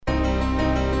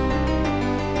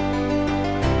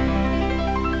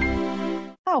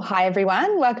Oh, hi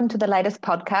everyone. Welcome to the latest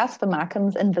podcast for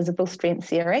Markham's Invisible Strength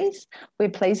series. We're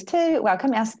pleased to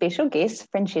welcome our special guest,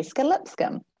 Francesca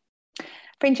Lipscomb.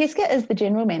 Francesca is the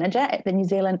General Manager at the New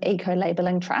Zealand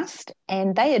Eco-Labelling Trust,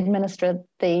 and they administer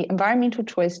the Environmental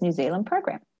Choice New Zealand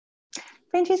program.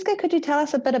 Francesca, could you tell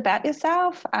us a bit about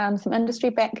yourself, some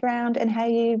industry background, and how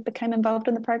you became involved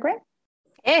in the program?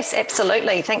 Yes,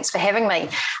 absolutely. Thanks for having me.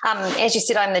 As you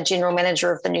said, I'm the General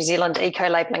Manager of the New Zealand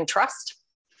Eco-Labelling Trust.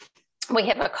 We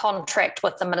have a contract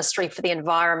with the Ministry for the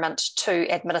Environment to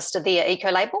administer their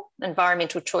eco-label,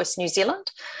 Environmental Choice New Zealand,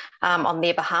 on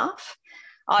their behalf.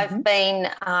 I've been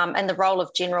in the role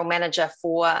of General Manager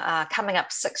for coming up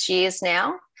 6 years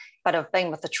now, but I've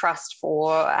been with the Trust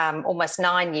for almost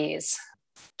 9 years.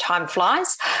 Time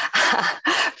flies.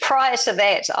 Prior to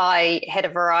that, I had a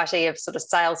variety of sort of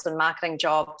sales and marketing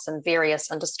jobs in various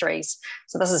industries.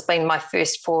 So this has been my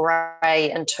first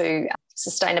foray into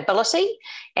sustainability,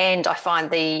 and I find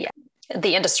the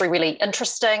industry really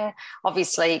interesting,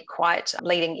 obviously quite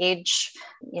leading edge.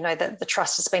 You know, the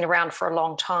Trust has been around for a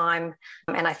long time,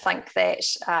 and I think that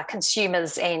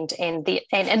consumers and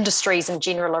industries in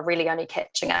general are really only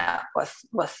catching up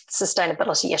with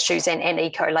sustainability issues and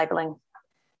eco-labelling.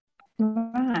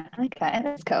 Right, okay,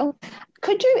 that's cool.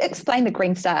 Could you explain the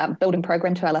Green Star building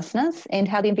program to our listeners and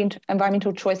how the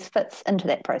environmental choice fits into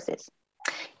that process?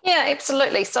 Yeah,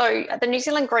 absolutely. So the New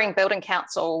Zealand Green Building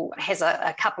Council has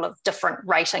a couple of different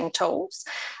rating tools.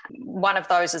 One of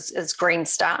those is Green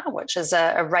Star, which is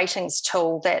a ratings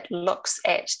tool that looks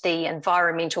at the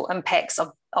environmental impacts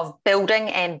of building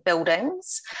and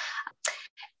buildings.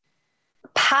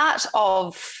 Part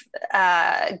of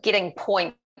getting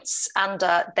points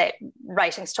under that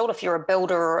ratings tool, if you're a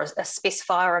builder or a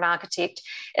specifier or an architect,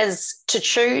 is to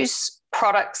choose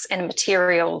products and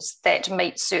materials that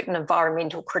meet certain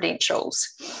environmental credentials.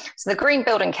 So the Green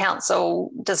Building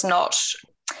Council does not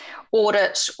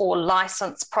audit or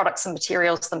license products and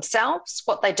materials themselves.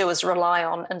 What they do is rely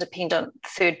on independent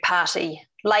third-party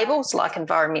labels like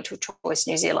Environmental Choice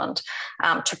New Zealand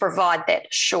to provide that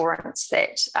assurance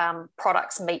that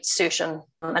products meet certain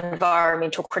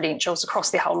environmental credentials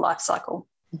across their whole life cycle.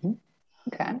 Mm-hmm.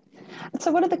 Okay.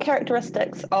 So what are the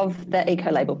characteristics of the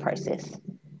eco-label process?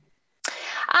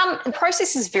 The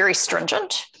process is very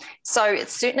stringent, so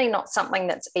it's certainly not something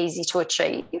that's easy to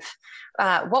achieve.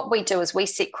 What we do is we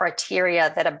set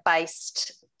criteria that are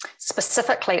based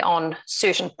specifically on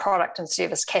certain product and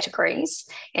service categories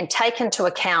and take into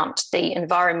account the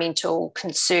environmental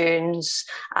concerns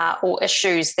or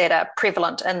issues that are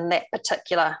prevalent in that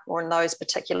particular or in those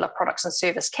particular products and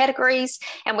service categories,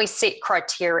 and we set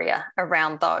criteria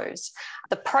around those.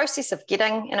 The process of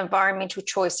getting an environmental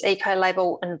choice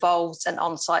eco-label involves an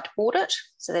on-site audit.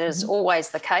 So that is always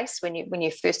the case when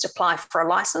you first apply for a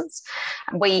license.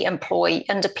 We employ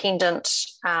independent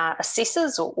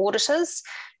assessors or auditors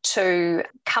to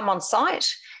come on site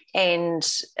and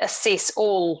assess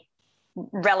all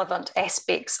relevant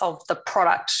aspects of the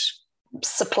product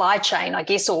supply chain, I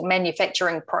guess, or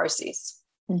manufacturing process.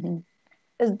 Mm-hmm.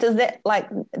 Does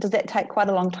that take quite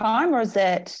a long time, or is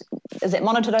that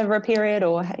monitored over a period,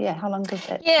 or how long does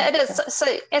that? Yeah, it is. So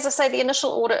as I say, the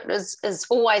initial audit is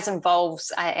always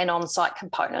involves an on-site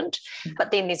component,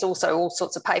 but then there's also all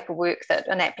sorts of paperwork that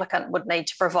an applicant would need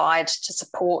to provide to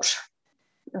support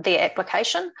their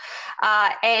application,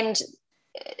 and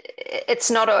it's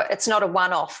not a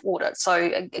one-off audit.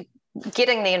 So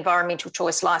getting the environmental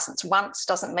choice license once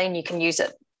doesn't mean you can use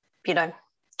it,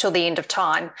 till the end of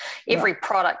time. Every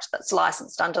product that's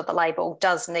licensed under the label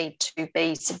does need to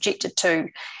be subjected to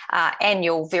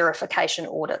annual verification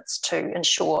audits to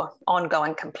ensure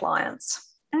ongoing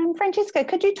compliance. Francesca,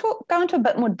 could you go into a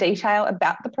bit more detail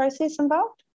about the process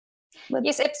involved?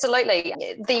 Yes, absolutely.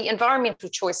 The environmental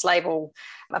choice label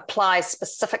applies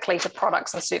specifically to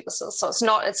products and services. So it's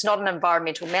not an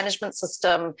environmental management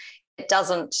system. It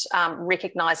doesn't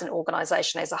recognise an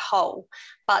organisation as a whole,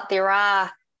 but there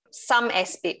are some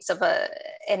aspects of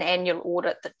an annual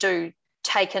audit that do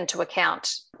take into account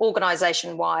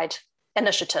organisation-wide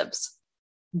initiatives.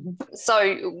 Mm-hmm.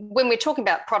 So when we're talking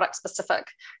about product-specific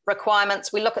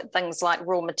requirements, we look at things like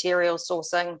raw material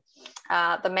sourcing,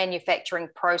 the manufacturing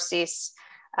process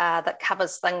that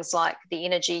covers things like the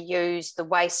energy used, the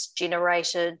waste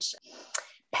generated,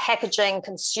 packaging,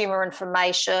 consumer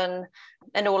information.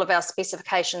 In all of our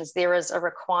specifications, there is a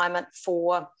requirement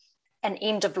for an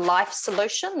end-of-life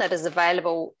solution that is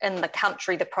available in the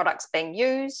country the product's being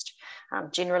used,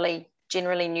 generally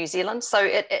New Zealand. So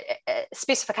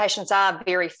specifications are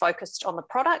very focused on the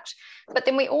product, but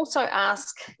then we also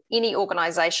ask any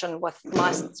organisation with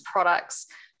licensed products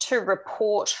to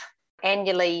report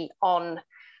annually on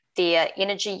their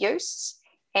energy use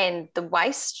and the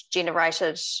waste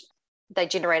they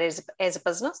generate as a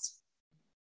business.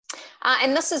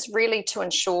 And this is really to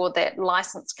ensure that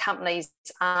licensed companies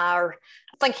are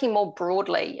thinking more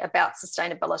broadly about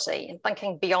sustainability and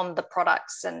thinking beyond the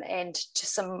products and to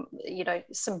some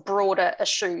broader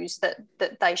issues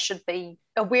that they should be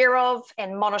aware of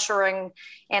and monitoring,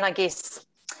 and I guess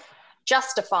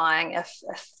justifying if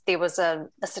there was a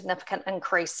significant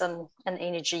increase in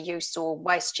energy use or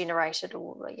waste generated,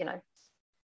 or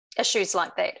issues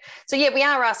like that. So yeah, we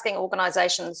are asking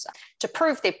organisations to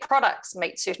prove their products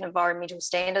meet certain environmental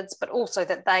standards, but also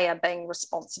that they are being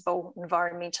responsible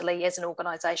environmentally as an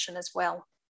organisation as well.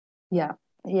 Yeah,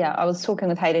 I was talking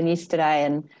with Hayden yesterday,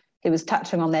 and he was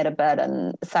touching on that a bit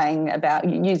and saying about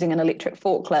using an electric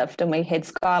forklift, and we had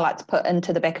skylights put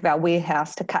into the back of our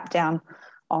warehouse to cut down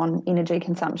on energy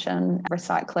consumption,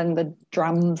 recycling the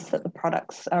drums that the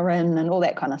products are in and all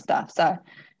that kind of stuff. So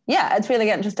yeah, it's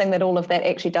really interesting that all of that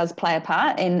actually does play a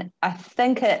part, and I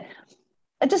think it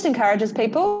just encourages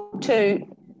people to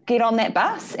get on that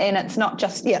bus, and it's not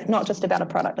just about a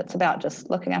product, it's about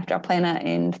just looking after our planet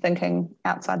and thinking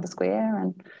outside the square.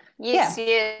 And Yes,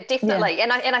 yeah, definitely.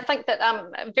 Yeah. And I think that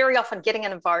very often getting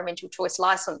an environmental choice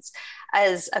license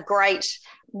is a great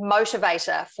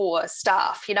motivator for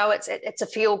staff. It's a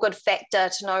feel-good factor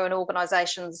to know an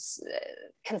organisation's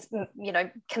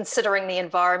considering the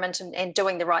environment and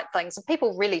doing the right things, and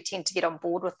people really tend to get on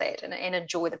board with that and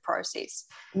enjoy the process.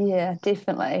 Yeah,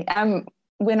 definitely.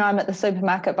 When I'm at the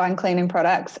supermarket buying cleaning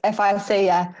products, if I see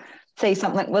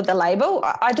something with the label,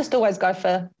 I just always go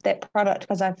for that product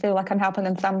because I feel like I'm helping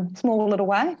in some small little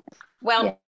way.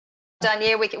 Well done.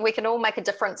 Yeah, we can all make a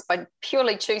difference by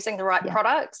purely choosing the right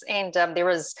products, and there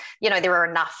are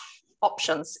enough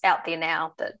options out there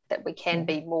now that we can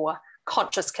be more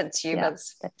conscious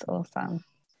consumers. Yeah, that's awesome.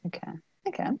 Okay.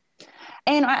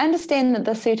 And I understand that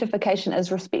the certification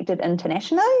is respected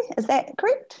internationally. Is that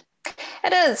correct?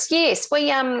 It is, yes.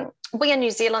 We are New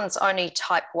Zealand's only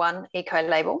Type 1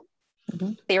 eco-label.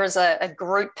 Mm-hmm. There is a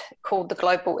group called the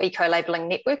Global Eco-Labelling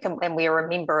Network, and we are a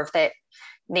member of that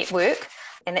network.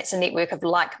 And that's a network of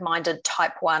like-minded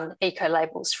Type 1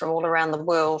 eco-labels from all around the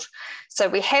world. So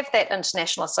we have that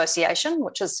international association,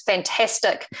 which is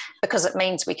fantastic because it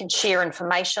means we can share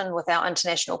information with our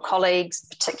international colleagues,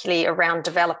 particularly around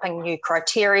developing new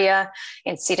criteria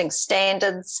and setting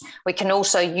standards. We can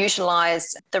also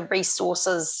utilise the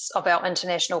resources of our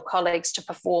international colleagues to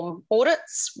perform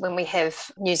audits when we have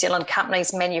New Zealand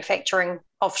companies manufacturing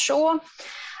offshore.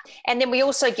 And then we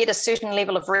also get a certain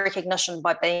level of recognition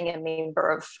by being a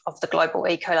member of the Global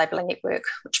Eco-Labelling Network,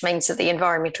 which means that the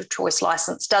environmental choice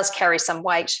licence does carry some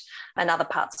weight in other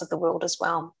parts of the world as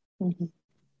well. Mm-hmm.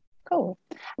 Cool.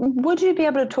 Would you be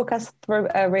able to talk us through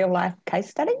a real-life case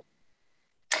study?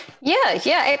 Yeah,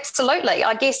 absolutely.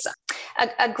 I guess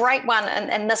a great one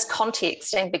in this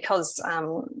context, and because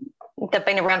they've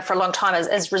been around for a long time, is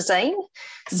Resene.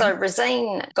 Mm-hmm. So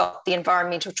Resene got the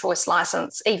environmental choice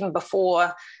licence even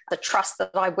before the trust that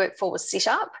I work for was set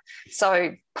up.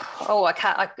 So,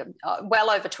 well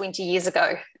over 20 years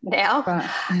ago now. Right.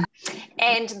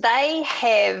 And they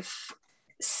have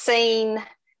seen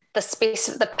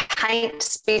the paint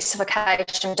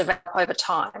specification develop over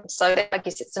time. So I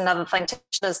guess it's another thing to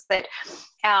mention is that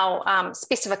our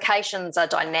specifications are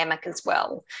dynamic as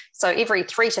well. So every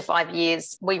 3 to 5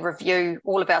 years, we review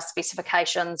all of our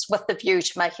specifications with the view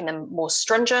to making them more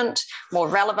stringent, more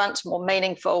relevant, more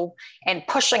meaningful, and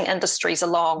pushing industries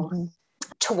along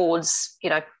towards,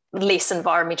 less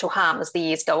environmental harm as the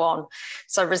years go on.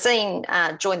 So Resene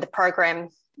joined the program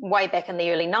way back in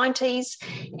the early 90s,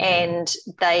 and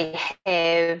they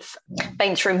have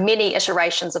been through many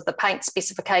iterations of the paint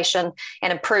specification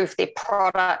and improved their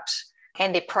product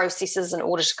and their processes in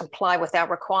order to comply with our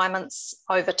requirements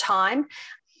over time.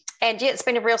 And yeah, it's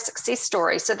been a real success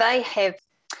story. So they have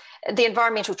the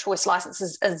environmental choice license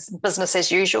is business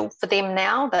as usual for them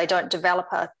now. They don't develop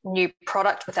a new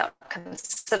product without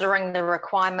considering the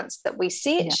requirements that we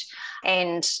set. Yeah.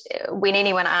 And when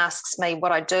anyone asks me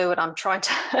what I do, and I'm trying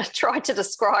to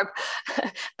describe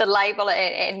the label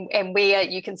and where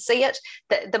you can see it,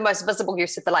 the most visible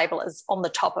use of the label is on the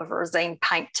top of a Resene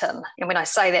paint tin. And when I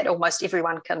say that, almost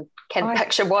everyone can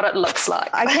picture what it looks like.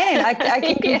 I can. I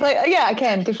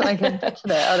can definitely picture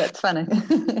that. Oh, that's funny.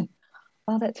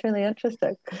 Oh, that's really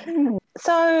interesting.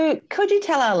 So could you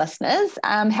tell our listeners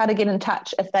how to get in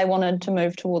touch if they wanted to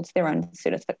move towards their own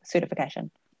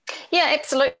certification? Yeah,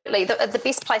 absolutely. The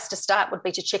best place to start would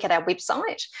be to check out our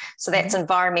website. So that's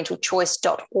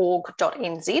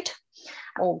environmentalchoice.org.nz.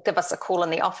 or give us a call in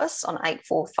the office on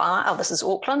 845, this is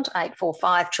Auckland,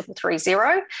 845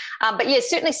 3330. But yeah,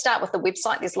 certainly start with the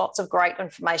website. There's lots of great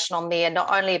information on there,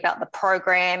 not only about the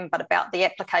program, but about the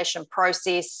application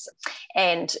process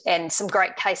and some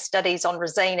great case studies on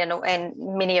Resene and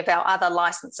many of our other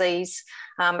licensees.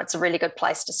 It's a really good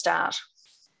place to start.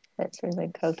 That's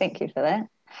really cool. Thank you for that.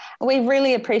 I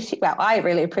really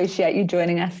appreciate you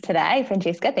joining us today,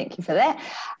 Francesca. Thank you for that.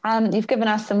 You've given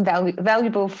us some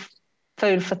valuable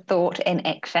food for thought and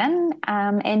action.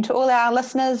 And to all our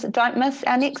listeners, don't miss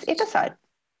our next episode.